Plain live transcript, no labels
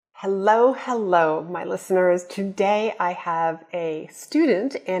Hello, hello, my listeners. Today I have a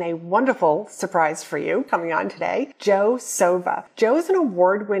student and a wonderful surprise for you coming on today, Joe Sova. Joe is an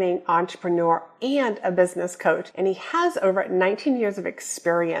award-winning entrepreneur and a business coach, and he has over 19 years of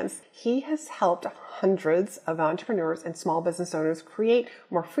experience. He has helped hundreds of entrepreneurs and small business owners create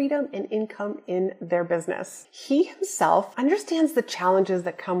more freedom and income in their business. He himself understands the challenges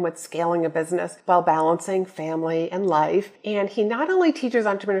that come with scaling a business while balancing family and life. And he not only teaches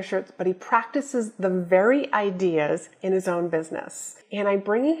entrepreneurship, but he practices the very ideas in his own business. And I'm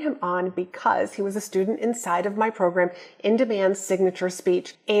bringing him on because he was a student inside of my program, In Demand Signature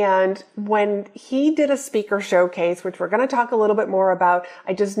Speech. And when he did a speaker showcase, which we're going to talk a little bit more about,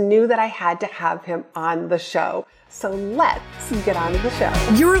 I just knew that I had to have him on the show. So let's get on to the show.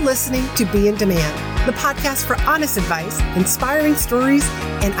 You're listening to Be in Demand, the podcast for honest advice, inspiring stories,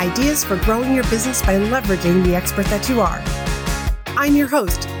 and ideas for growing your business by leveraging the expert that you are. I'm your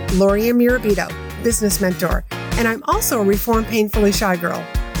host, Lori Mirabito, business mentor, and I'm also a reformed painfully shy girl,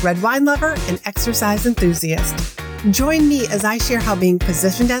 red wine lover, and exercise enthusiast. Join me as I share how being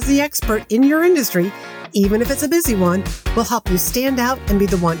positioned as the expert in your industry, even if it's a busy one, will help you stand out and be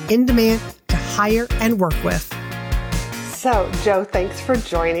the one in demand to hire and work with. So, Joe, thanks for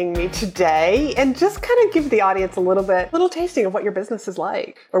joining me today, and just kind of give the audience a little tasting of what your business is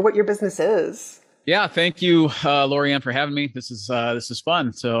like, or what your business is. Yeah, thank you, Lorianne, for having me. This is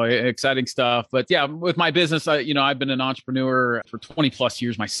fun. So exciting stuff. But yeah, with my business, I've been an entrepreneur for 20 plus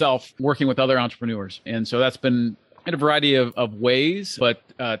years myself, working with other entrepreneurs. And so that's been in a variety of ways. But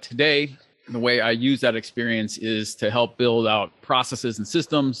today, the way I use that experience is to help build out processes and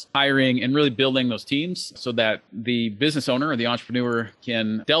systems, hiring, and really building those teams so that the business owner or the entrepreneur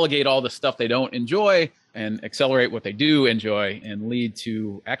can delegate all the stuff they don't enjoy and accelerate what they do enjoy and lead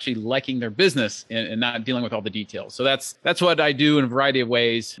to actually liking their business and not dealing with all the details. So that's what I do in a variety of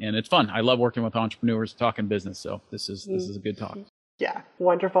ways. And it's fun. I love working with entrepreneurs, talking business. So this is a good talk. Yeah,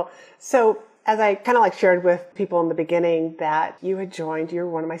 wonderful. So as I kind of shared with people in the beginning that you were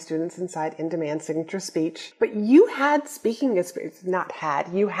one of my students inside In Demand Signature Speech, but you had speaking experience,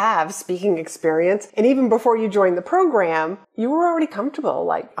 you have speaking experience. And even before you joined the program, you were already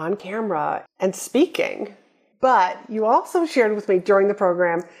comfortable on camera and speaking. But you also shared with me during the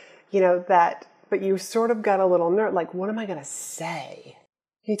program, but you sort of got a little nerd, what am I going to say?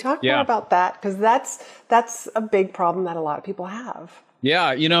 Can you talk more about that? Because that's a big problem that a lot of people have. Yeah,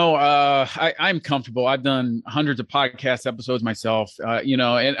 I'm comfortable. I've done hundreds of podcast episodes myself,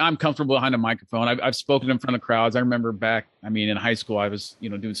 and I'm comfortable behind a microphone. I've spoken in front of crowds. I remember back, in high school, I was,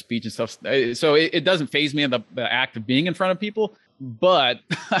 doing speech and stuff. So it doesn't faze me in the act of being in front of people. But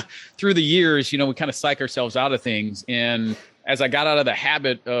through the years, we kind of psych ourselves out of things. And as I got out of the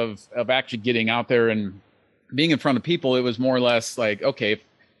habit of actually getting out there and being in front of people, it was more or less like, okay, if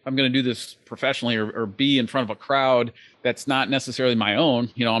I'm going to do this professionally or be in front of a crowd that's not necessarily my own,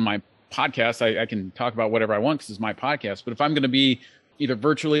 on my podcast, I can talk about whatever I want because it's my podcast. But if I'm going to be either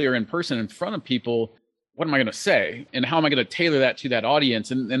virtually or in person in front of people, what am I going to say? And how am I going to tailor that to that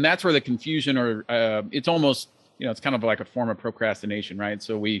audience? And that's where the confusion or it's almost, it's kind of like a form of procrastination, right?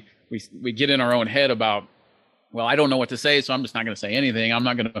 So we get in our own head about, well, I don't know what to say, so I'm just not going to say anything. I'm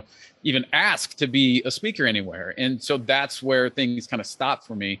not going to even ask to be a speaker anywhere. And so that's where things kind of stop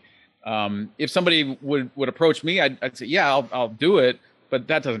for me. If somebody would approach me, I'd say, yeah, I'll do it. But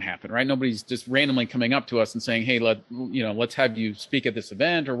that doesn't happen, right? Nobody's just randomly coming up to us and saying, hey, let's have you speak at this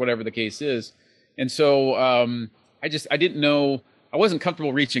event or whatever the case is. And so I didn't know, I wasn't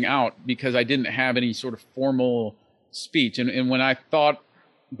comfortable reaching out because I didn't have any sort of formal speech. And when I thought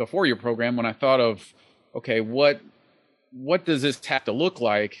before your program, when I thought of, okay, what does this have to look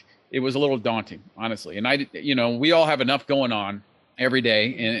like? It was a little daunting, honestly. And we all have enough going on every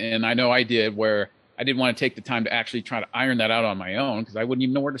day. And I know I did, where I didn't want to take the time to actually try to iron that out on my own because I wouldn't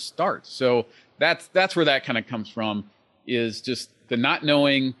even know where to start. So that's where that kind of comes from, is just the not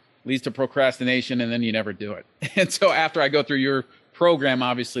knowing leads to procrastination, and then you never do it. And so after I go through your program,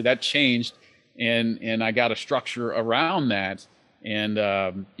 obviously that changed and I got a structure around that.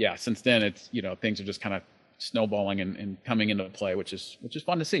 And since then it's, things are just kind of snowballing and coming into play, which is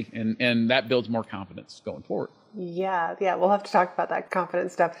fun to see. And that builds more confidence going forward. Yeah. We'll have to talk about that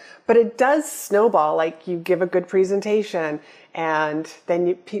confidence stuff, but it does snowball. You give a good presentation and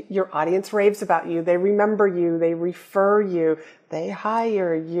then your audience raves about you. They remember you, they refer you, they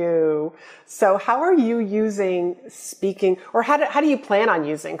hire you. So how are you using speaking, or how do you plan on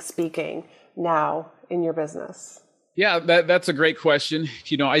using speaking now in your business? Yeah, that's a great question.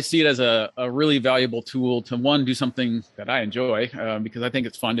 I see it as a really valuable tool to, one, do something that I enjoy because I think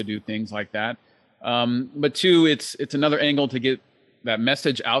it's fun to do things like that. But two, it's another angle to get that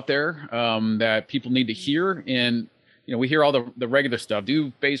message out there that people need to hear. And, we hear all the regular stuff,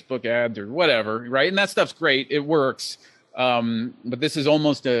 do Facebook ads or whatever, right? And that stuff's great. It works. But this is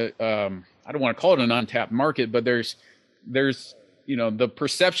almost I don't want to call it an untapped market, but there's the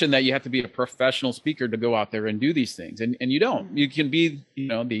perception that you have to be a professional speaker to go out there and do these things. And you don't. You can be,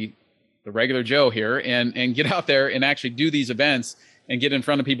 the regular Joe here and get out there and actually do these events and get in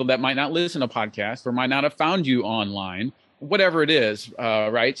front of people that might not listen to podcasts or might not have found you online, whatever it is,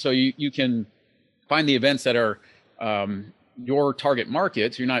 right? So you can find the events that are your target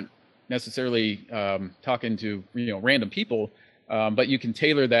markets. You're not necessarily talking to random people, but you can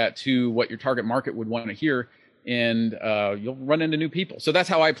tailor that to what your target market would want to hear, and you'll run into new people. So that's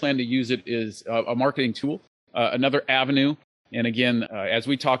how I plan to use it, is a marketing tool, another avenue. And again, as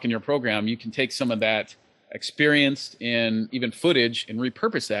we talk in your program, you can take some of that experience and even footage and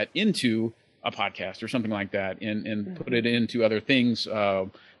repurpose that into a podcast or something like that, and put it into other things.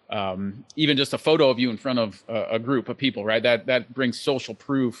 Even just a photo of you in front of a group of people, right? That brings social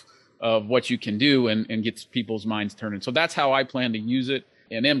proof of what you can do and gets people's minds turning. So that's how I plan to use it,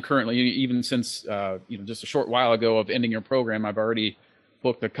 and am currently, even since just a short while ago of ending your program, I've already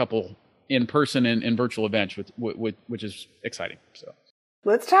booked a couple in-person and virtual events, which is exciting. So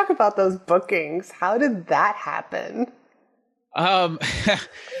let's talk about those bookings. How did that happen?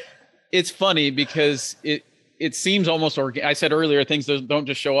 It's funny because it seems almost I said earlier, things don't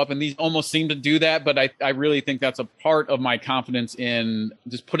just show up, and these almost seem to do that. But I really think that's a part of my confidence in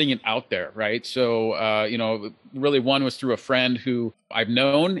just putting it out there, right? So, really one was through a friend who I've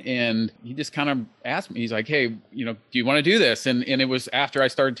known, and he just kind of asked me, he's like, hey, do you want to do this? And it was after I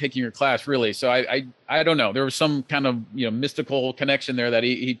started taking your class, really. So I don't know. There was some kind of, mystical connection there that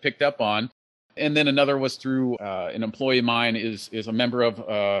he picked up on. And then another was through an employee of mine is a member of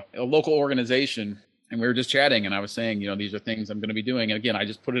a local organization. And we were just chatting, and I was saying, these are things I'm going to be doing. And again, I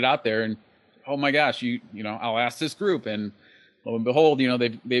just put it out there, and oh my gosh, I'll ask this group, and lo and behold,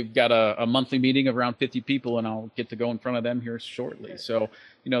 they've got a monthly meeting of around 50 people, and I'll get to go in front of them here shortly. So,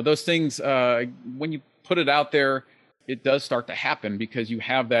 those things, when you put it out there, it does start to happen because you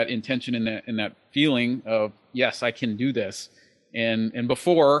have that intention and that feeling of, yes, I can do this. And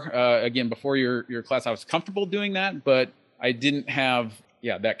before your class, I was comfortable doing that, but I didn't have,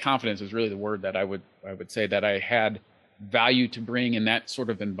 that confidence is really the word that I would say that I had value to bring in that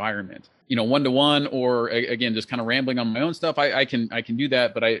sort of environment. One-to-one, or again, just kind of rambling on my own stuff. I can do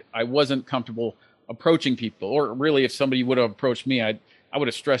that, but I wasn't comfortable approaching people, or really if somebody would have approached me, I would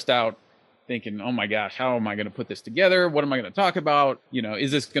have stressed out thinking, oh my gosh, how am I going to put this together? What am I going to talk about?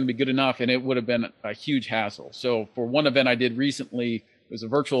 Is this going to be good enough? And it would have been a huge hassle. So for one event I did recently, it was a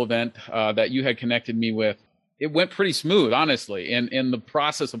virtual event that you had connected me with. It went pretty smooth, honestly. And the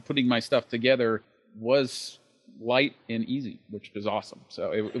process of putting my stuff together was light and easy, which was awesome.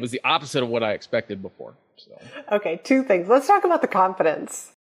 So it was the opposite of what I expected before. So. Okay, two things. Let's talk about the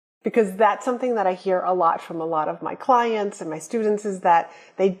confidence, because that's something that I hear a lot from a lot of my clients and my students, is that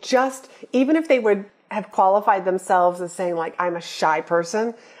they just, even if they would have qualified themselves as saying, like, I'm a shy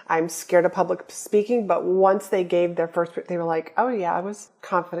person, I'm scared of public speaking, but once they gave their first, they were like, oh yeah, I was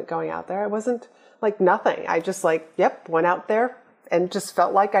confident going out there. I wasn't like nothing. I just went out there and just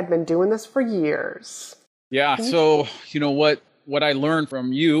felt like I'd been doing this for years. Yeah. So, what I learned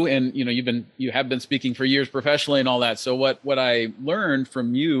from you, and, you have been speaking for years professionally and all that. So what I learned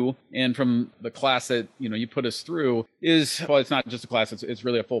from you and from the class that, you put us through is, well, it's not just a class, it's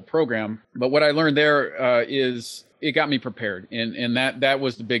really a full program. But what I learned there is it got me prepared. And that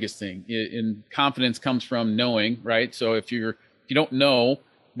was the biggest thing. And confidence comes from knowing, right? So if you don't know,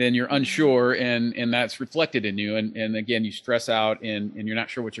 then you're unsure, and that's reflected in you. And again, you stress out and you're not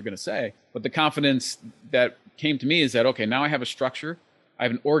sure what you're going to say. But the confidence that came to me is that, okay, now I have a structure. I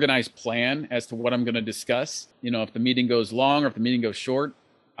have an organized plan as to what I'm going to discuss. If the meeting goes long or if the meeting goes short,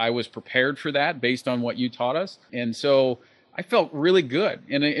 I was prepared for that based on what you taught us. And so I felt really good.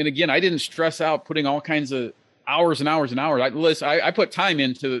 And again, I didn't stress out putting all kinds of hours and hours and hours. I put time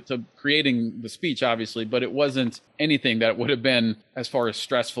into creating the speech, obviously, but it wasn't anything that would have been as far as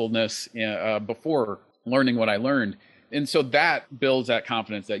stressfulness before learning what I learned. And so that builds that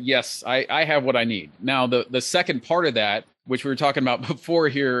confidence that, yes, I have what I need. Now, the second part of that, which we were talking about before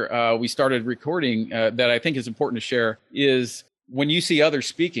here, we started recording, that I think is important to share, is when you see others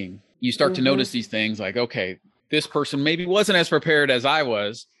speaking, you start to notice these things like, okay, this person maybe wasn't as prepared as I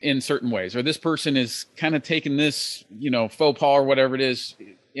was in certain ways, or this person is kind of taking this, faux pas or whatever it is,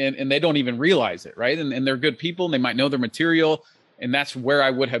 and they don't even realize it, right? And they're good people, and they might know their material. And that's where I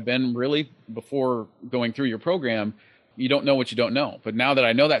would have been really before going through your program. You don't know what you don't know. But now that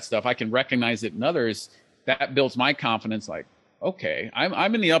I know that stuff, I can recognize it in others. That builds my confidence, like, okay,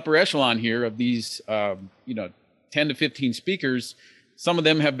 I'm in the upper echelon here of these, 10 to 15 speakers. Some of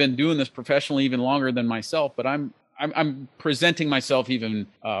them have been doing this professionally even longer than myself, but I'm presenting myself even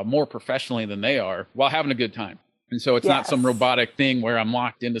more professionally than they are while having a good time. And so it's not some robotic thing where I'm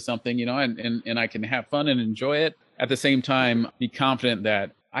locked into something, and I can have fun and enjoy it. At the same time, be confident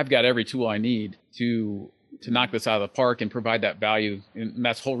that I've got every tool I need to knock this out of the park and provide that value. And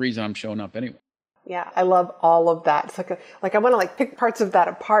that's the whole reason I'm showing up anyway. Yeah, I love all of that. It's like I want to pick parts of that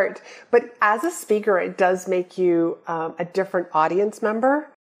apart. But as a speaker, it does make you a different audience member.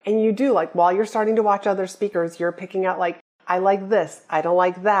 And you do, while you're starting to watch other speakers, you're picking out I like this, I don't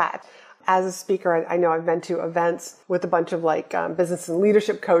like that. As a speaker, I know I've been to events with a bunch of business and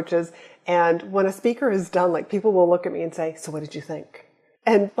leadership coaches. And when a speaker is done, people will look at me and say, so what did you think?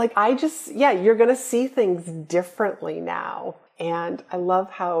 And you're going to see things differently now. And I love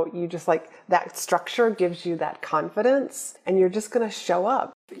how you just that structure gives you that confidence and you're just going to show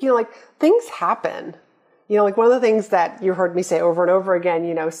up. Things happen. One of the things that you heard me say over and over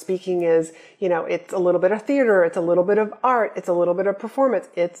again, speaking is, it's a little bit of theater, it's a little bit of art, it's a little bit of performance.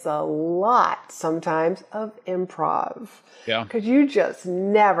 It's a lot sometimes of improv. Yeah. Because you just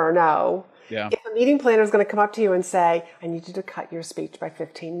never know. Yeah. If a meeting planner is going to come up to you and say, I need you to cut your speech by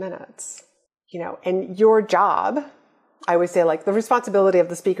 15 minutes, and your job, I always say the responsibility of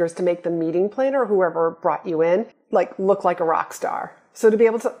the speaker is to make the meeting planner, whoever brought you in, look like a rock star. So to be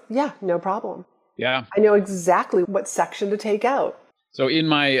able to, no problem. Yeah. I know exactly what section to take out. So in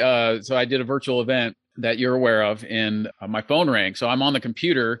my, so I did a virtual event that you're aware of, and my phone rang. So I'm on the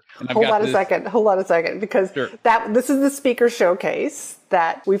computer. And Hold on a second, because Sure. This is the speaker showcase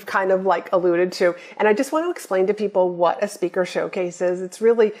that we've kind of alluded to. And I just want to explain to people what a speaker showcase is.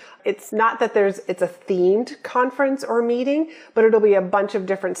 It's not that it's a themed conference or meeting, but it'll be a bunch of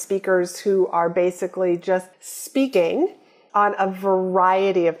different speakers who are basically just speaking on a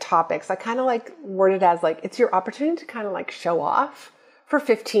variety of topics. I kind of word it as it's your opportunity to kind of show off for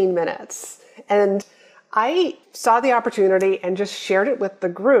 15 minutes. And I saw the opportunity and just shared it with the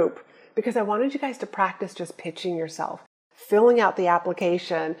group because I wanted you guys to practice just pitching yourself, filling out the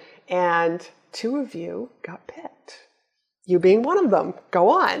application, and 2 of you got picked. You being one of them. Go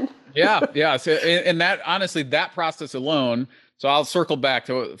on. Yeah. So, and that, honestly, that process alone, so I'll circle back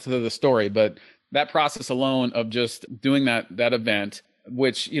to the story, but that process alone of just doing that event,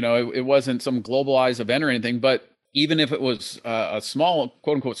 which, it wasn't some globalized event or anything, but even if it was a small,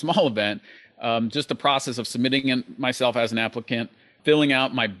 quote unquote, small event, just the process of submitting myself as an applicant, filling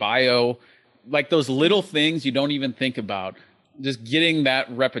out my bio, those little things you don't even think about, just getting that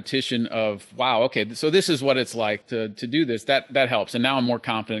repetition of, wow, okay, so this is what it's like to do this, that helps. And now I'm more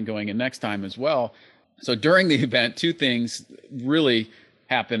confident going in next time as well. So during the event, 2 things really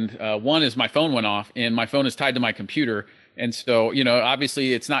happened. One is my phone went off, and my phone is tied to my computer. And so,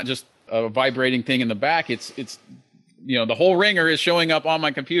 obviously it's not just a vibrating thing in the back. It's the whole ringer is showing up on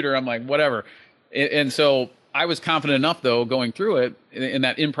my computer. I'm like, whatever. And so I was confident enough, though, going through it in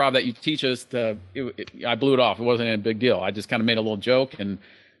that improv that you teach us, I blew it off. It wasn't a big deal. I just kind of made a little joke and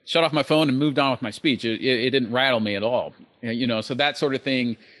shut off my phone and moved on with my speech. It didn't rattle me at all. So that sort of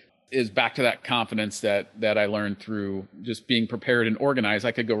thing is back to that confidence that I learned through just being prepared and organized.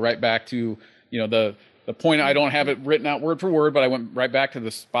 I could go right back to, the point. I don't have it written out word for word, but I went right back to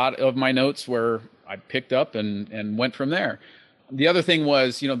the spot of my notes where I picked up and went from there. The other thing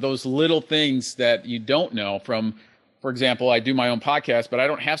was, those little things that you don't know from, for example, I do my own podcast, but I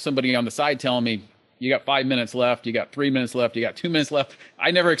don't have somebody on the side telling me, you got 5 minutes left, you got 3 minutes left, you got 2 minutes left.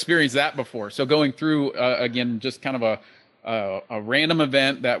 I never experienced that before. So going through, again, just kind of a random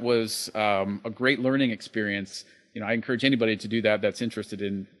event that was a great learning experience. I encourage anybody to do that that's interested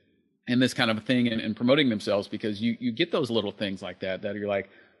in this kind of a thing and promoting themselves, because you get those little things like that you're like,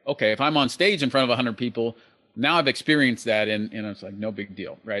 okay, if I'm on stage in front of 100 people, now I've experienced that, and it's no big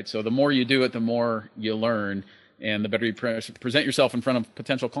deal, right? So the more you do it, the more you learn, and the better you present yourself in front of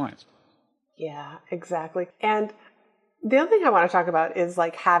potential clients. Yeah, exactly. And the other thing I want to talk about is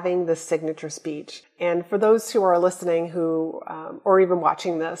having the signature speech. And for those who are listening who, or even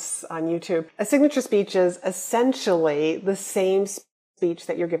watching this on YouTube, a signature speech is essentially the same speech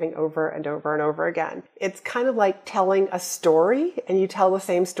that you're giving over and over and over again. It's kind of like telling a story, and you tell the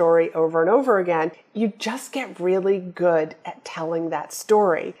same story over and over again. You just get really good at telling that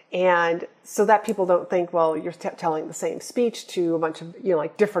story. And so that people don't think, well, you're telling the same speech to a bunch of,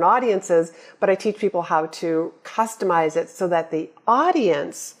 different audiences, but I teach people how to customize it so that the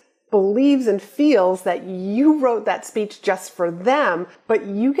audience believes and feels that you wrote that speech just for them, but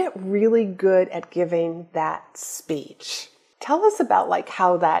you get really good at giving that speech. Tell us about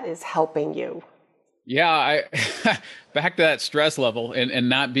how that is helping you. Yeah, I back to that stress level and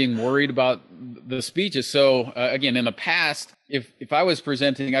not being worried about the speeches. So again, in the past, if I was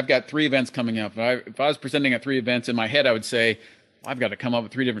presenting, I've got 3 events coming up. If I was presenting at 3 events in my head, I would say, well, I've got to come up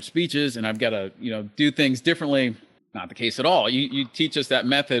with 3 different speeches and I've got to, do things differently. Not the case at all. You teach us that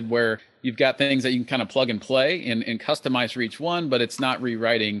method where you've got things that you can kind of plug and play and customize for each one, but it's not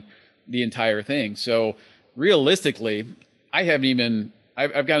rewriting the entire thing. So realistically, I've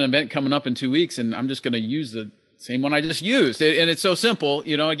got an event coming up in 2 weeks and I'm just going to use the same one I just used. And it's so simple.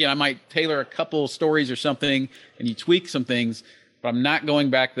 Again, I might tailor a couple stories or something and you tweak some things, but I'm not going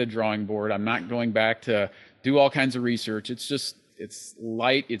back to the drawing board. I'm not going back to do all kinds of research. It's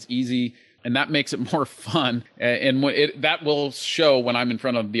light, it's easy, and that makes it more fun. And that will show when I'm in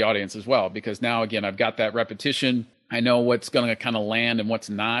front of the audience as well, because now, again, I've got that repetition. I know what's going to kind of land and what's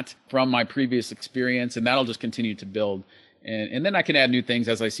not from my previous experience, and that'll just continue to build. And then I can add new things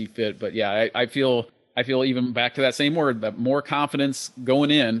as I see fit. But yeah, I feel even back to that same word, that more confidence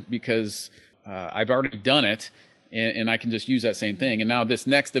going in because I've already done it and I can just use that same thing. And now this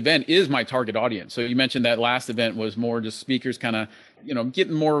next event is my target audience. So you mentioned that last event was more just speakers kind of,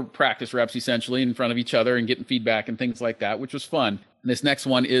 getting more practice reps essentially in front of each other and getting feedback and things like that, which was fun. And this next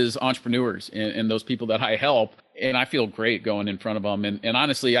one is entrepreneurs and those people that I help. And I feel great going in front of them. And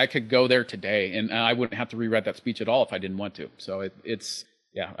honestly, I could go there today and I wouldn't have to rewrite that speech at all if I didn't want to. So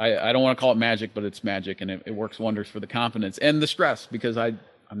I don't want to call it magic, but it's magic. And it works wonders for the confidence and the stress because I'm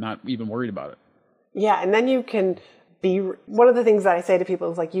not even worried about it. Yeah. And then you can one of the things that I say to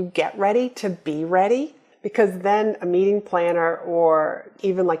people is like, you get ready to be ready. Because then a meeting planner or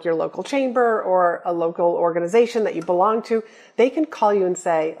even like your local chamber or a local organization that you belong to, they can call you and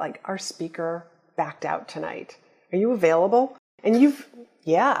say, like, our speaker backed out tonight. Are you available? And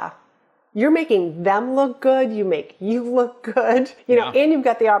you're making them look good. You make you look good, and you've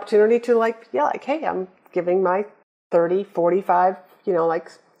got the opportunity to hey, I'm giving my 30, 45,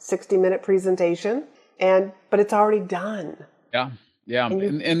 60-minute presentation but it's already done. Yeah. Yeah.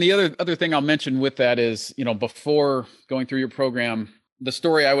 And the other thing I'll mention with that is, before going through your program, the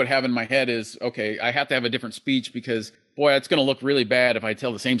story I would have in my head is, okay, I have to have a different speech because, boy, it's going to look really bad if I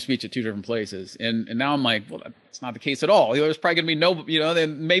tell the same speech at 2 different places. And now I'm like, well, that's not the case at all. There's probably going to be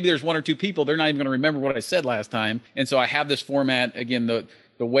then maybe there's 1 or 2 people. They're not even going to remember what I said last time. And so I have this format, again,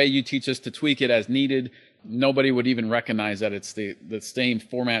 the way you teach us to tweak it as needed. Nobody would even recognize that it's the same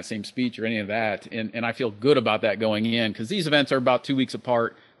format, same speech or any of that. And I feel good about that going in because these events are about 2 weeks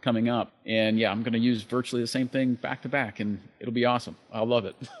apart coming up. And yeah, I'm going to use virtually the same thing back to back and it'll be awesome. I'll love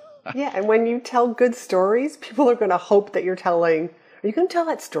it. Yeah. And when you tell good stories, people are going to hope that are you going to tell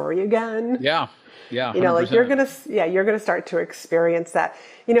that story again? Yeah. Yeah. 100%. You're going to start to experience that,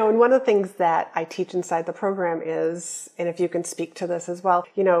 and one of the things that I teach inside the program is, and if you can speak to this as well,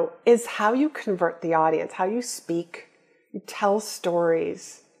 is how you convert the audience, how you speak, you tell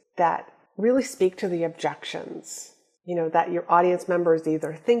stories that really speak to the objections, that your audience member is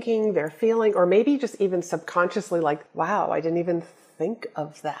either thinking, they're feeling, or maybe just even subconsciously like, wow, I didn't even think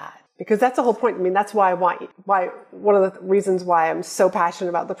of that. Because that's the whole point. I mean, that's why one of the reasons why I'm so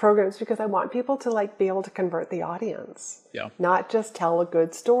passionate about the program is because I want people to be able to convert the audience. Yeah. Not just tell a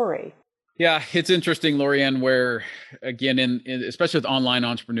good story. Yeah, it's interesting, Lorianne, where again, especially with online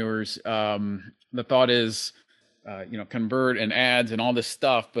entrepreneurs, the thought is, convert and ads and all this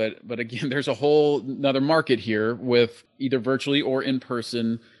stuff. But again, there's a whole another market here with either virtually or in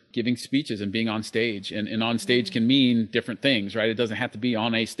person giving speeches and being on stage. And on stage can mean different things, right? It doesn't have to be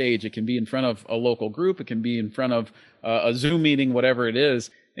on a stage. It can be in front of a local group. It can be in front of a Zoom meeting, whatever it is.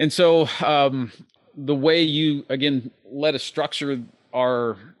 And so the way you, again, let us structure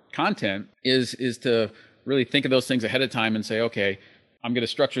our content is to really think of those things ahead of time and say, okay, I'm going to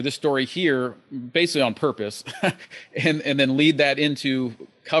structure this story here basically on purpose and then lead that into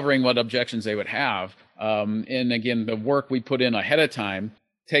covering what objections they would have. And again, the work we put in ahead of time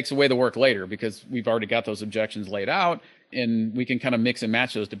takes away the work later because we've already got those objections laid out and we can kind of mix and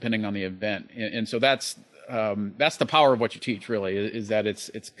match those depending on the event. And so that's the power of what you teach really is that it's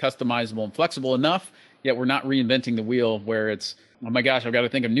customizable and flexible enough, yet we're not reinventing the wheel where it's, oh my gosh, I've got to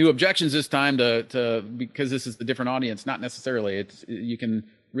think of new objections this time because this is the different audience. Not necessarily. You can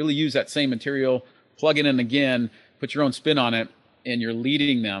really use that same material, plug it in again, put your own spin on it, and you're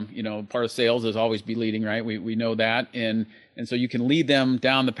leading them. Part of sales is always be leading, right? We know that. And so you can lead them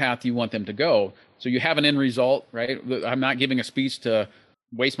down the path you want them to go. So you have an end result, right? I'm not giving a speech to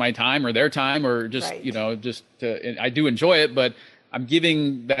waste my time or their time or just, right. I do enjoy it, but I'm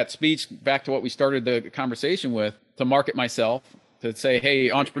giving that speech back to what we started the conversation with to market myself, to say, hey,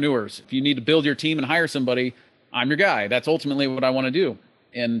 entrepreneurs, if you need to build your team and hire somebody, I'm your guy. That's ultimately what I want to do.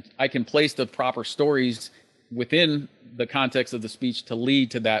 and I can place the proper stories within the context of the speech to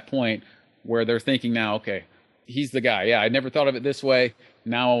lead to that point where they're thinking now, okay, he's the guy. Yeah, I never thought of it this way.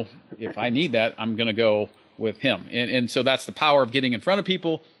 Now, if I need that, I'm going to go with him. And so that's the power of getting in front of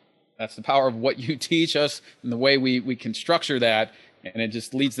people. That's the power of what you teach us and the way we can structure that. And it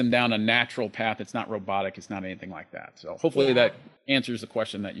just leads them down a natural path. It's not robotic. It's not anything like that. So hopefully that answers the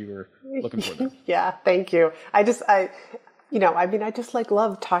question that you were looking for there. Yeah, thank you. I just like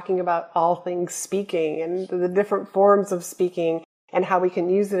love talking about all things speaking and the different forms of speaking and how we can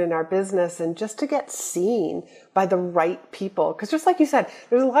use it in our business and just to get seen by the right people. Because just like you said,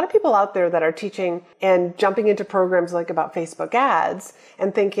 there's a lot of people out there that are teaching and jumping into programs like about Facebook ads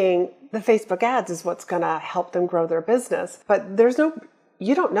and thinking the Facebook ads is what's going to help them grow their business. But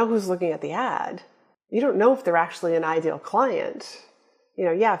you don't know who's looking at the ad. You don't know if they're actually an ideal client.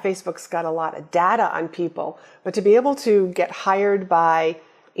 Facebook's got a lot of data on people, but to be able to get hired by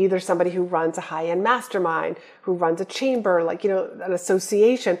either somebody who runs a high-end mastermind, who runs a chamber, an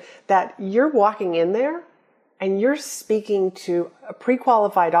association, that you're walking in there and you're speaking to a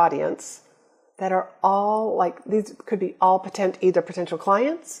pre-qualified audience that are all these could be all either potential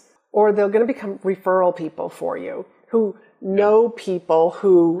clients or they're going to become referral people for you who know people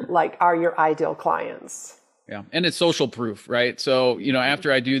who are your ideal clients. Yeah. And it's social proof, right? So,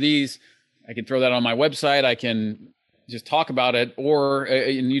 after I do these, I can throw that on my website. I can just talk about it,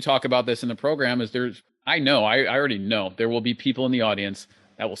 and you talk about this in the program, I already know there will be people in the audience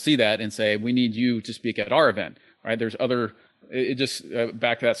that will see that and say, we need you to speak at our event, right? There's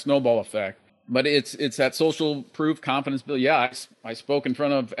back to that snowball effect, but it's that social proof confidence build. Yeah. I spoke in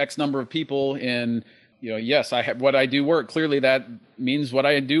front of X number of people and, yes, I have what I do work. Clearly that means what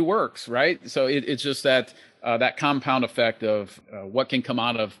I do works, right? So it's just that compound effect of what can come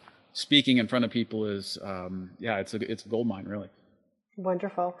out of speaking in front of people is, it's a gold mine, really.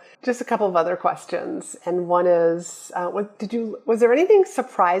 Wonderful. Just a couple of other questions. And one is, was there anything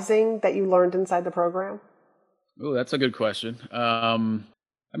surprising that you learned inside the program? Oh, that's a good question. Some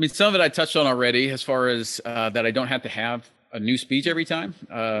of it I touched on already as far as that I don't have to have a new speech every time.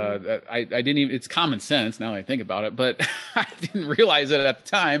 I didn't even, it's common sense now that I think about it, but I didn't realize it at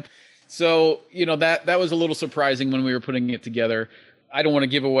the time. So, that was a little surprising when we were putting it together. I don't want to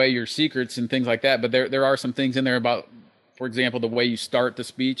give away your secrets and things like that, but there are some things in there about, for example, the way you start the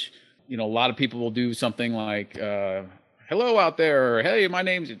speech. A lot of people will do something like, hello out there, or hey, my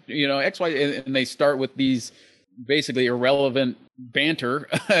name's, X, Y, and they start with these basically irrelevant banter,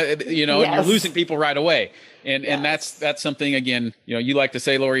 and you're losing people right away. And that's something, again, you like to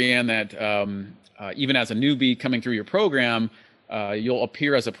say, Lori-Ann, that even as a newbie coming through your program, you'll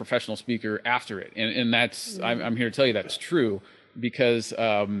appear as a professional speaker after it. And that's, I'm here to tell you that's true. Because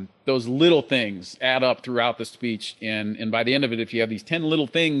those little things add up throughout the speech. And by the end of it, if you have these 10 little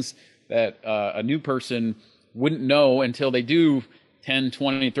things that a new person wouldn't know until they do 10,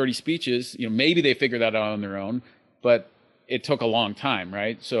 20, 30 speeches, maybe they figure that out on their own, but it took a long time,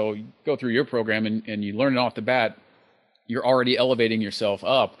 right? So you go through your program and you learn it off the bat, you're already elevating yourself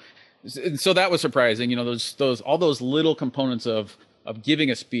up. And so that was surprising, all those little components of giving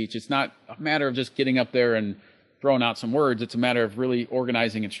a speech. It's not a matter of just getting up there and throwing out some words. It's a matter of really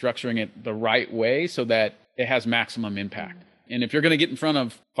organizing and structuring it the right way so that it has maximum impact. And if you're going to get in front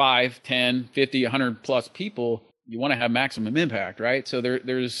of 5, 10, 50, 100 plus people, you want to have maximum impact, right? So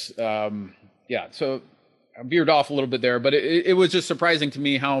there's so I veered off a little bit there, but it was just surprising to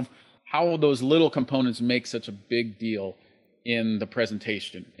me how those little components make such a big deal in the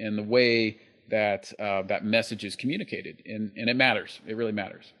presentation and the way that that message is communicated. And it matters. It really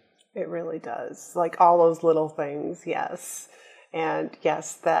matters. It really does. All those little things, yes. And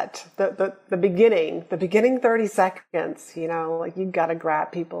yes, that the beginning 30 seconds, you've got to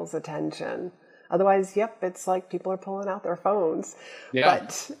grab people's attention. Otherwise, it's like people are pulling out their phones. Yeah.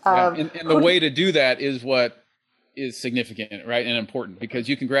 But, And the way to do that is what is significant, right? And important, because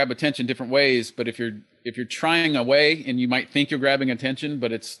you can grab attention different ways. But if you're trying a way and you might think you're grabbing attention,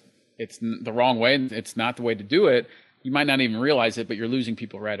 but it's the wrong way, it's not the way to do it, you might not even realize it, but you're losing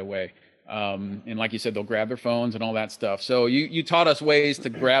people right away. And like you said, they'll grab their phones and all that stuff. So you taught us ways to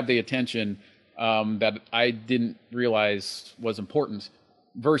grab the attention that I didn't realize was important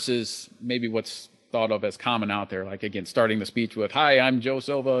versus maybe what's thought of as common out there. Like, again, starting the speech with, hi, I'm Joe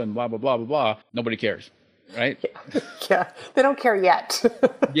Silva and blah, blah, blah, blah, blah. Nobody cares, right? Yeah. They don't care yet.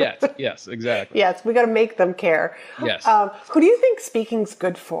 Yet. Yes, exactly. Yes. We got to make them care. Yes. Who do you think speaking's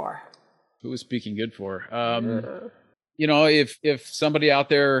good for? Who is speaking good for? If somebody out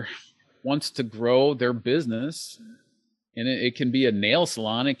there wants to grow their business, and it can be a nail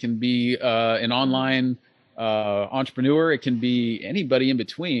salon, it can be an online entrepreneur. It can be anybody in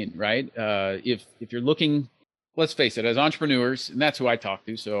between, right? If you're looking, let's face it, as entrepreneurs, and that's who I talk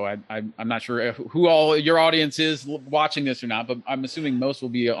to. So I'm not sure who all your audience is watching this or not, but I'm assuming most will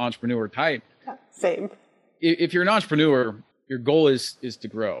be an entrepreneur type. Yeah, same. If you're an entrepreneur, your goal is to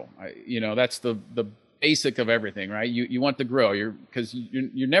grow. That's the basic of everything, right? You want to grow. Because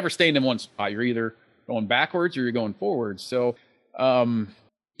you're never staying in one spot. You're either going backwards or you're going forwards. So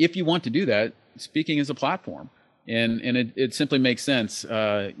if you want to do that, speaking is a platform, and it simply makes sense.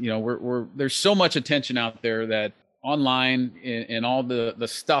 There's so much attention out there that online and all the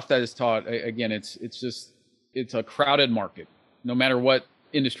stuff that is taught. Again, it's a crowded market, no matter what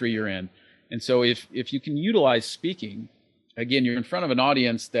industry you're in. And so if you can utilize speaking, again, you're in front of an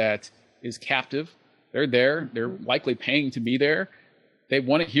audience that is captive. They're there. They're likely paying to be there. They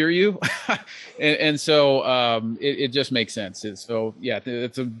want to hear you. and so it just makes sense. It's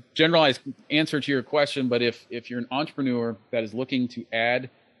a generalized answer to your question. But if you're an entrepreneur that is looking to add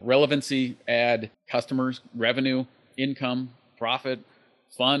relevancy, add customers, revenue, income, profit,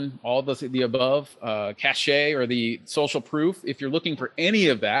 fun, all the above, cachet or the social proof, if you're looking for any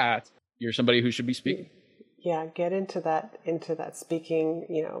of that, you're somebody who should be speaking. Yeah, get into that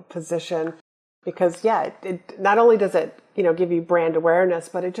speaking, position. Because it not only does it, give you brand awareness,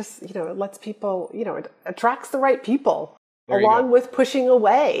 but it just, it lets people, it attracts the right people along with pushing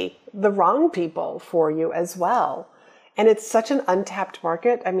away the wrong people for you as well. And it's such an untapped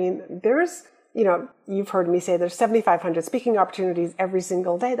market. I mean, there's, you've heard me say there's 7,500 speaking opportunities every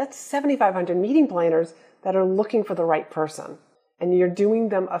single day. That's 7,500 meeting planners that are looking for the right person. And you're doing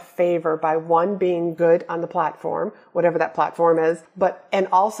them a favor by, one, being good on the platform, whatever that platform is, and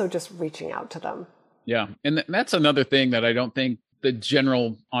also just reaching out to them. Yeah. And that's another thing that I don't think the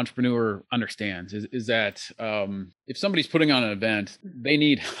general entrepreneur understands is that if somebody's putting on an event, they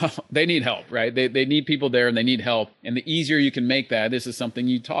need help, right? They need people there and they need help. And the easier you can make that, this is something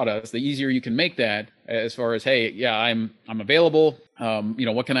you taught us, the easier you can make that as far as, hey, yeah, I'm available.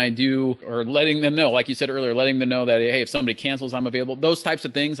 What can I do? Or letting them know, like you said earlier, letting them know that, hey, if somebody cancels, I'm available. Those types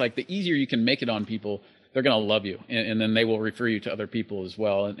of things, like the easier you can make it on people, they're going to love you. And then they will refer you to other people as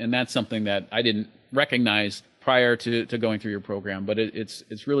well. And that's something that I didn't recognize prior to going through your program. But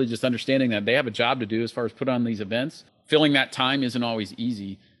it's really just understanding that they have a job to do as far as put on these events. Filling that time isn't always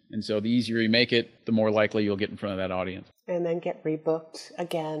easy. And so the easier you make it, the more likely you'll get in front of that audience. And then get rebooked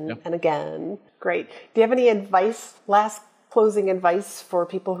again and again. Great. Do you have any last closing advice for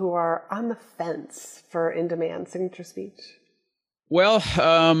people who are on the fence for in-demand signature speech? Well,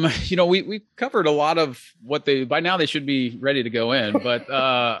 we covered a lot of what by now they should be ready to go in, but,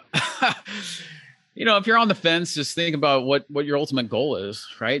 if you're on the fence, just think about what your ultimate goal is,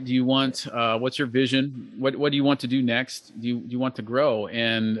 right? Do you want, what's your vision? What do you want to do next? Do you want to grow?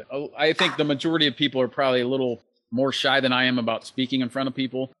 And I think the majority of people are probably a little more shy than I am about speaking in front of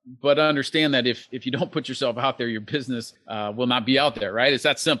people, but understand that if you don't put yourself out there, your business will not be out there, right? It's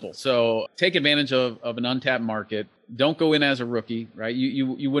that simple. So take advantage of an untapped market. Don't go in as a rookie, right?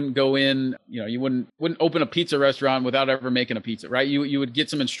 You wouldn't go in, you wouldn't open a pizza restaurant without ever making a pizza, right? You would get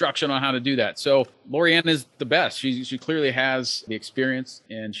some instruction on how to do that. So Lorianne is the best. She clearly has the experience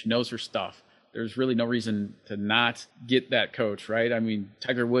and she knows her stuff. There's really no reason to not get that coach, right? I mean,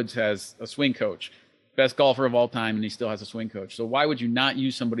 Tiger Woods has a swing coach, best golfer of all time, and he still has a swing coach. So why would you not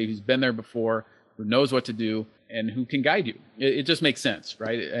use somebody who's been there before, who knows what to do, and who can guide you? It just makes sense,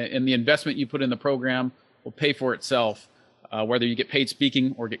 right? And the investment you put in the program will pay for itself, whether you get paid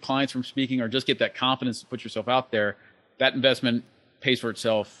speaking or get clients from speaking or just get that confidence to put yourself out there. That investment pays for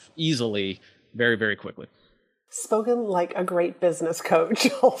itself easily, very, very quickly. Spoken like a great business coach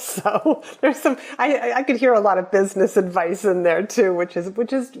also. There's I could hear a lot of business advice in there too, which is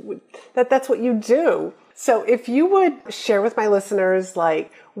that's what you do. So if you would share with my listeners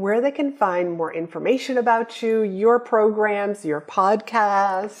where they can find more information about you, your programs, your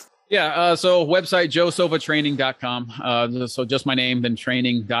podcast. Yeah. So website, joesovatraining.com. So just my name, then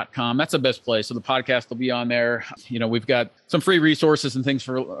training.com. That's the best place. So the podcast will be on there. We've got some free resources and things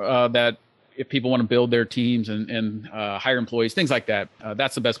for that. If people want to build their teams and hire employees, things like that,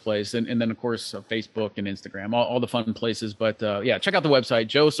 that's the best place. And then, of course, Facebook and Instagram, all the fun places. But check out the website,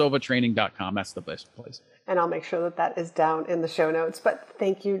 joesovatraining.com. That's the best place. And I'll make sure that is down in the show notes. But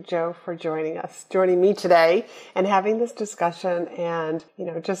thank you, Joe, for joining me today and having this discussion. And,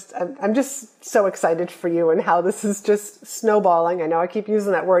 I'm just so excited for you and how this is just snowballing. I know I keep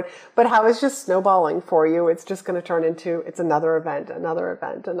using that word, but how it's just snowballing for you. It's just going to turn into, it's another event, another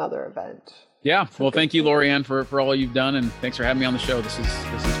event, another event. Yeah. Well, thank you, Lorianne, for all you've done. And thanks for having me on the show. This is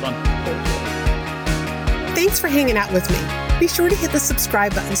fun. Thanks for hanging out with me. Be sure to hit the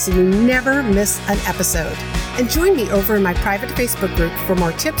subscribe button so you never miss an episode. And join me over in my private Facebook group for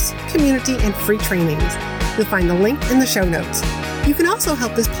more tips, community, and free trainings. You'll find the link in the show notes. You can also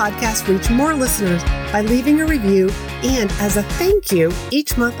help this podcast reach more listeners by leaving a review. And as a thank you,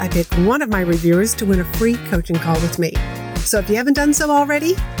 each month I pick one of my reviewers to win a free coaching call with me. So if you haven't done so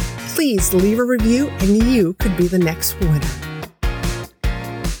already, please leave a review and you could be the next winner.